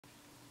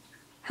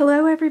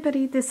Hello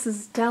everybody, this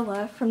is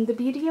Della from The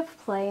Beauty of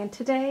Play, and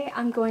today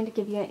I'm going to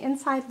give you an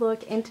inside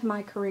look into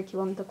my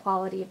curriculum, The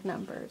Quality of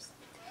Numbers.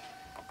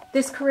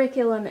 This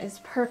curriculum is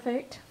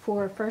perfect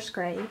for first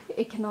grade.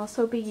 It can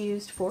also be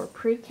used for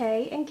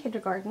pre-K and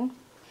kindergarten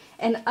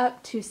and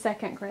up to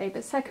second grade,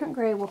 but second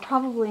grade will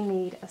probably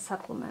need a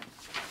supplement.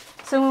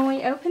 So when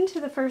we open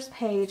to the first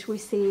page, we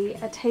see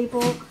a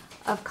table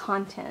of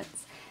contents.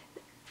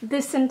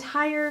 This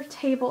entire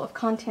table of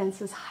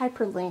contents is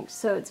hyperlinked,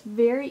 so it's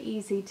very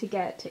easy to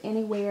get to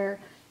anywhere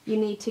you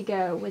need to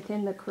go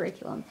within the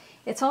curriculum.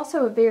 It's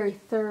also a very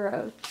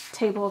thorough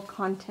table of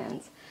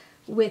contents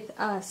with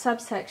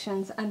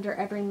subsections under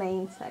every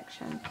main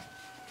section.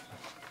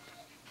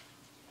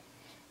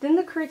 Then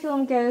the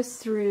curriculum goes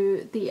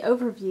through the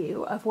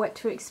overview of what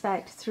to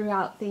expect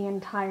throughout the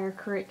entire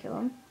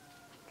curriculum,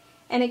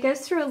 and it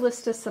goes through a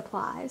list of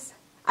supplies.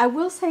 I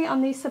will say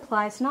on these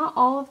supplies, not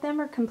all of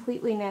them are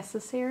completely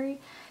necessary.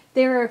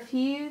 There are a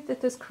few that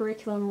this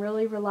curriculum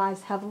really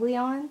relies heavily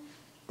on.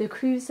 The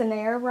cruise and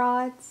air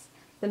rods,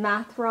 the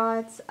math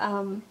rods,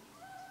 in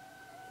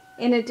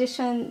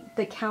addition,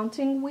 the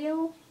counting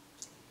wheel.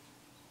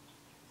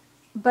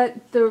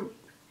 But the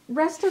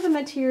rest of the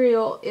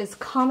material is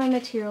common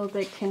material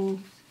that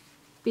can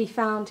be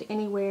found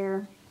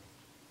anywhere,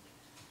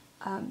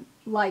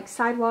 like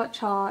sidewalk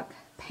chalk,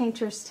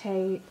 painter's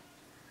tape,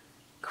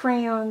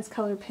 crayons,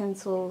 colored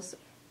pencils,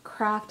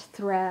 craft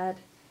thread.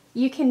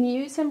 You can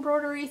use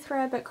embroidery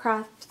thread, but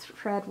craft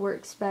thread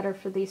works better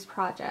for these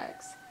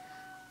projects.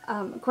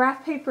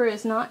 Graph paper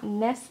is not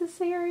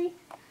necessary,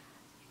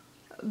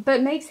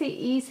 but makes it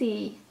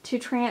easy to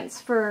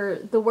transfer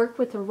the work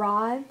with the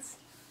rods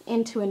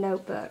into a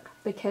notebook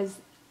because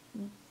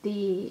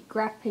the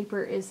graph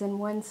paper is in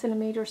 1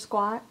 centimeter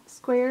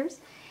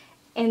squares,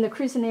 and the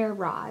cruise and air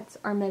rods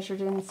are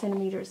measured in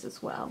centimeters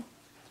as well.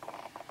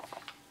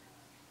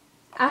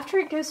 After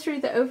it goes through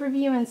the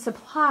overview and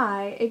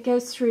supply, it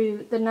goes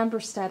through the number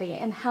study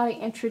and how to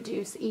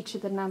introduce each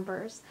of the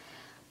numbers.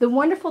 The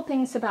wonderful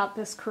things about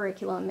this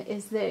curriculum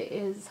is that it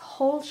is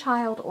whole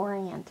child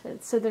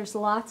oriented, so there's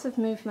lots of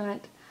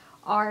movement,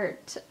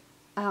 art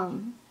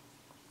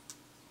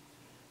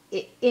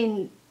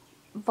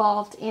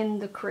involved in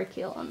the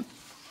curriculum.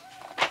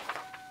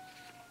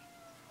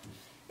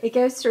 It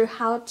goes through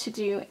how to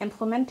do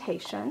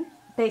implementation,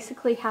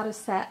 basically how to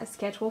set a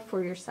schedule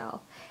for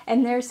yourself.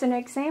 And there's an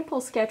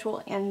example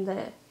schedule in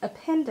the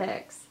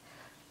appendix,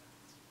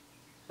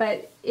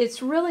 but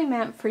it's really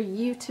meant for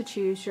you to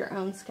choose your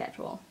own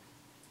schedule.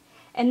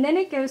 And then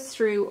it goes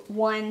through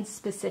one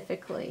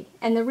specifically.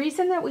 And the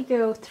reason that we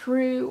go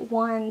through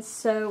one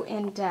so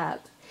in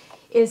depth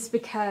is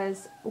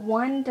because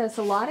one does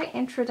a lot of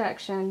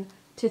introduction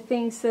to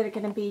things that are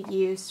going to be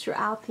used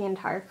throughout the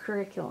entire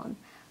curriculum,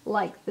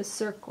 like the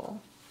circle.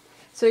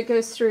 So it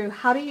goes through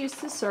how to use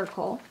the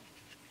circle.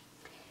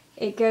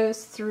 It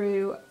goes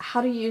through how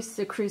to use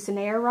the cruise and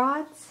air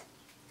rods.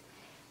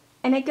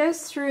 And it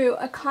goes through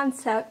a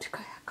concept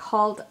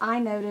called I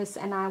notice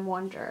and I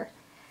wonder.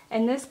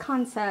 And this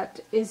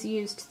concept is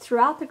used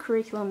throughout the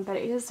curriculum, but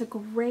it is a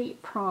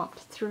great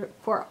prompt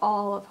for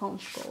all of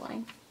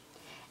homeschooling.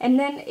 And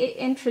then it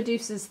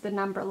introduces the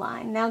number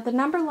line. Now the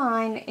number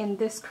line in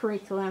this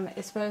curriculum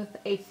is both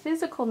a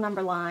physical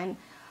number line,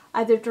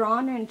 either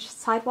drawn in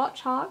sidewalk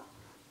chalk,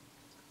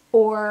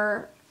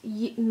 or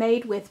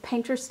made with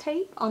painter's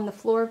tape on the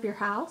floor of your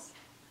house.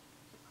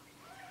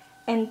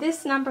 And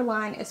this number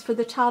line is for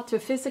the child to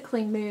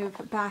physically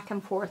move back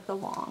and forth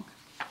along.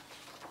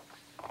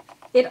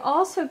 It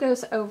also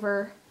goes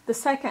over the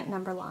second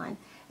number line,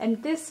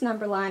 and this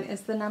number line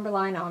is the number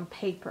line on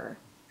paper.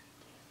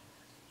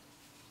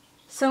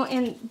 So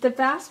in the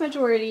vast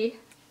majority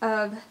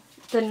of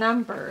the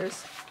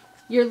numbers,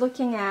 you're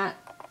looking at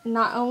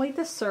not only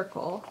the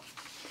circle,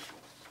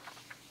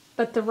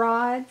 but the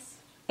rods,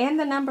 and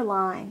the number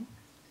line,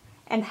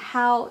 and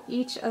how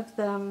each of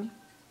them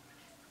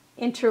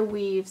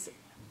interweaves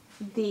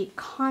the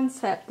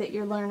concept that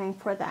you're learning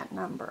for that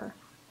number.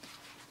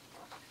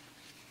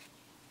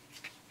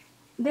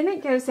 Then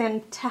it goes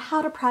into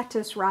how to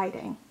practice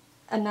writing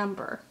a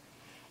number.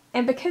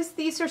 And because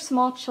these are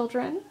small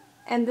children,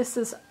 and this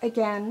is,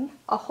 again,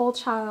 a whole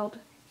child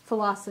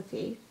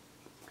philosophy,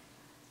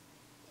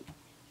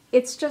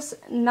 it's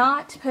just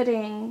not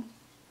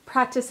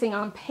practicing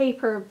on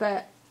paper,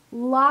 but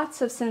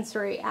lots of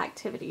sensory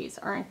activities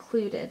are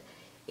included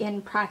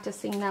in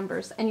practicing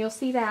numbers, and you'll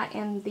see that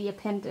in the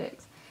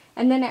appendix.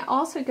 And then it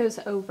also goes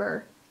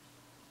over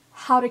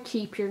how to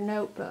keep your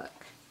notebook.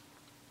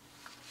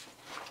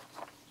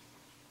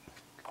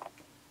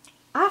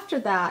 After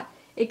that,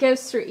 it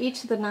goes through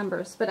each of the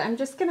numbers, but I'm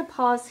just going to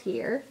pause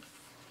here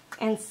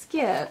and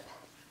skip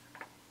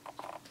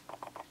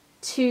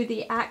to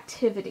the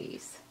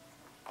activities,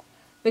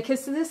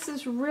 because this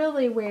is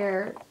really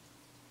where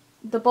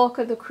the bulk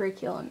of the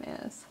curriculum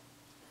is.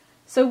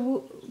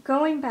 So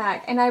going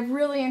back, and I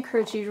really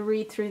encourage you to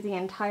read through the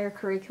entire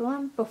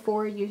curriculum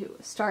before you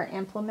start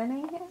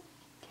implementing it.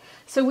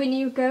 So when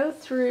you go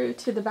through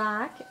to the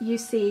back, you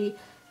see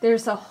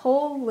There's a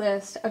whole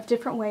list of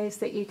different ways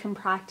that you can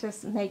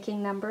practice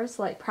making numbers,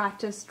 like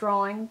practice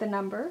drawing the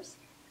numbers.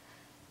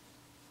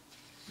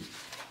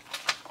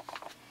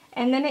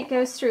 And then it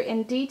goes through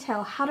in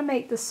detail how to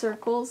make the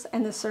circles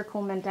and the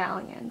circle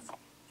medallions.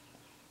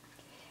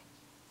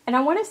 And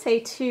I want to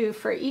say too,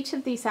 for each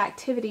of these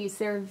activities,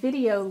 there are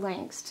video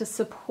links to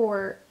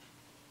support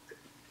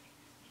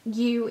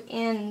you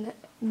in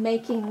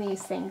making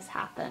these things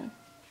happen.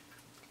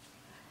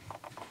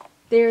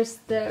 There's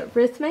the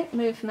rhythmic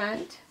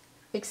movement,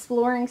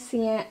 exploring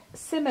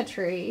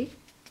symmetry,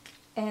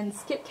 and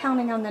skip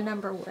counting on the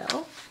number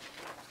wheel.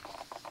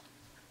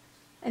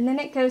 And then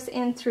it goes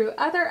in through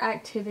other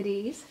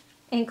activities,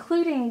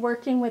 including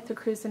working with the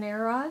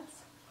Cuisenaire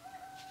rods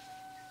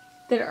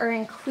that are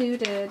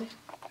included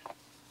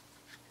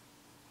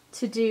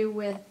to do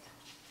with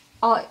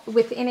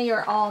any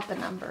or all of the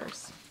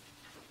numbers.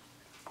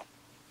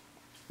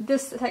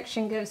 This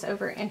section goes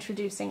over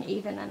introducing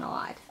even and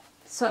odd.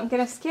 So I'm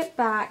going to skip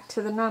back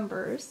to the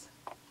numbers.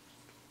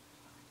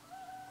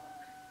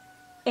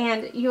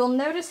 And you'll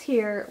notice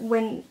here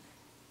when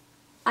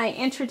I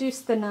introduce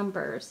the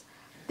numbers,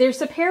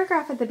 there's a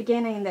paragraph at the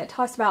beginning that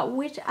talks about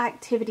which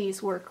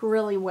activities work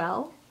really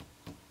well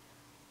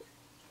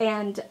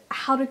and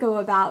how to go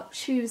about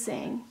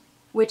choosing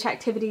which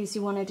activities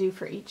you want to do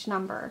for each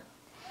number.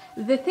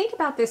 The thing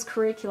about this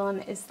curriculum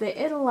is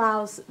that it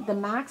allows the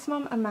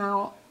maximum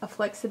amount of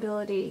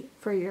flexibility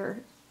for your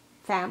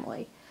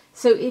family.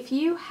 So if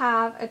you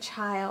have a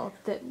child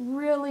that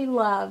really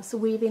loves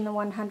weaving the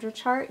 100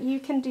 chart, you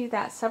can do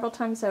that several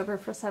times over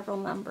for several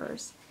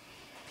numbers.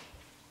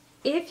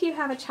 If you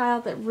have a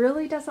child that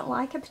really doesn't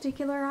like a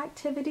particular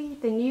activity,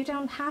 then you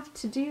don't have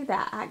to do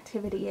that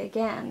activity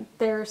again.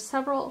 There are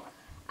several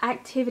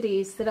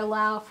activities that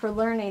allow for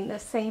learning the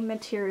same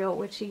material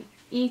with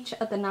each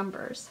of the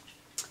numbers.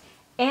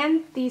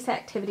 And these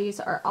activities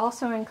are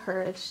also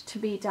encouraged to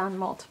be done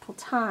multiple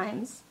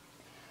times.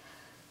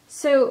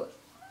 So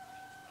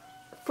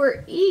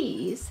for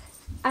ease,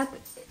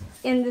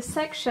 in the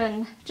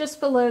section just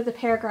below the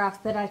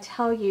paragraph that I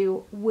tell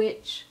you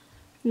which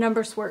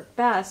numbers work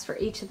best for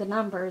each of the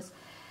numbers,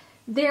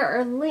 there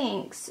are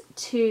links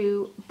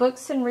to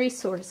books and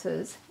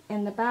resources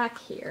in the back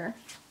here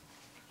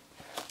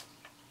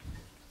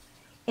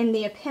in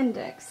the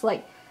appendix,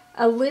 like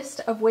a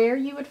list of where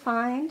you would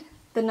find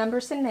the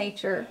numbers in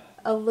nature,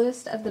 a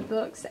list of the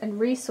books and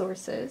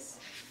resources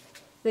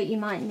that you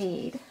might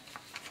need.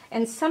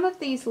 And some of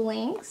these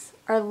links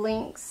are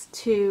links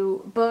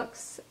to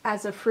books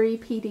as a free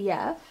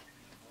PDF.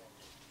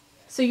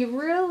 So you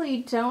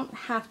really don't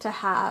have to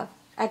have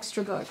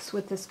extra books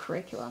with this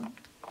curriculum.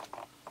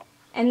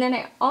 And then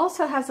it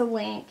also has a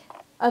link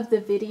of the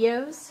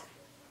videos,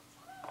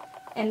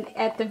 and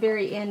at the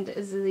very end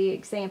is the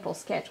example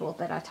schedule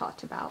that I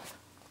talked about.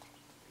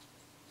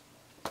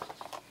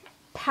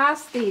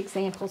 Past the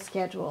example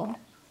schedule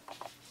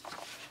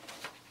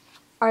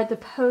are the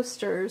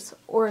posters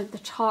or the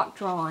chalk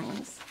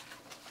drawings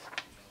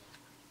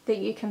that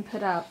you can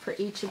put up for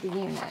each of the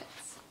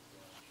units.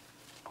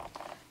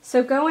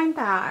 So going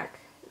back,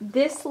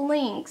 this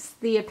links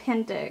the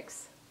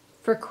appendix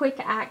for quick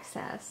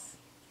access.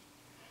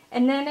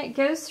 And then it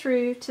goes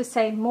through to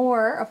say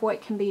more of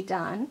what can be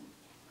done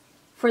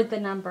for the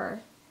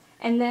number.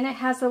 And then it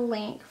has a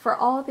link for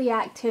all the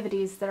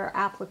activities that are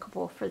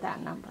applicable for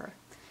that number.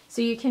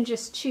 So you can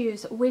just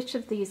choose which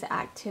of these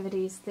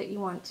activities that you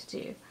want to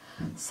do.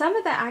 Some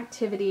of the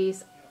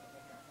activities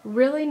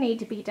really need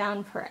to be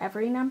done for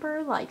every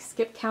number, like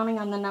skip counting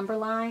on the number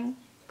line,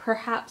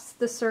 perhaps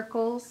the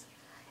circles,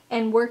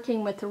 and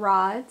working with the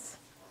rods.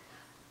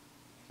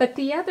 But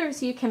the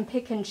others you can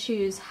pick and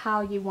choose how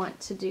you want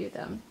to do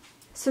them.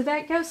 So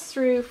that goes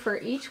through for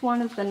each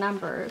one of the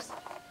numbers.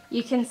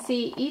 You can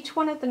see each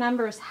one of the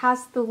numbers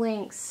has the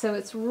links, so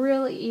it's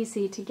really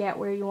easy to get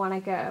where you want to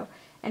go.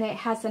 And it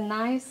has a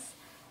nice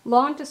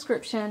long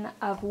description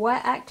of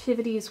what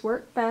activities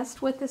work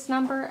best with this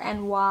number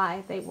and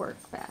why they work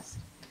best.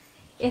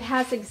 It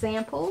has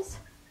examples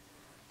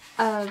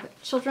of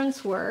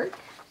children's work.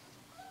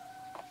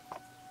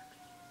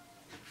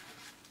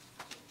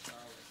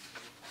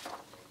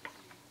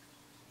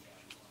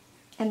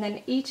 And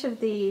then each of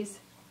these,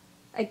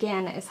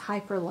 again, is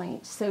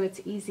hyperlinked, so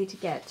it's easy to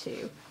get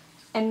to.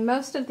 And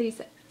most of these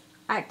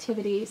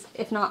activities,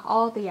 if not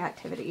all the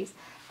activities,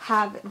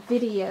 have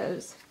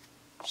videos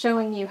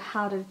showing you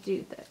how to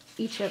do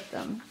each of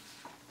them.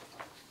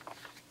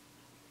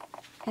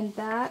 And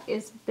that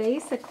is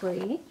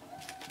basically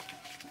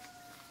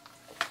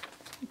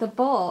the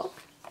bulk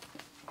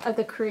of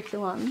the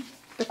curriculum,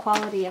 The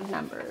Quality of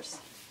Numbers.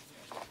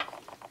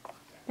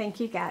 Thank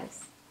you,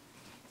 guys.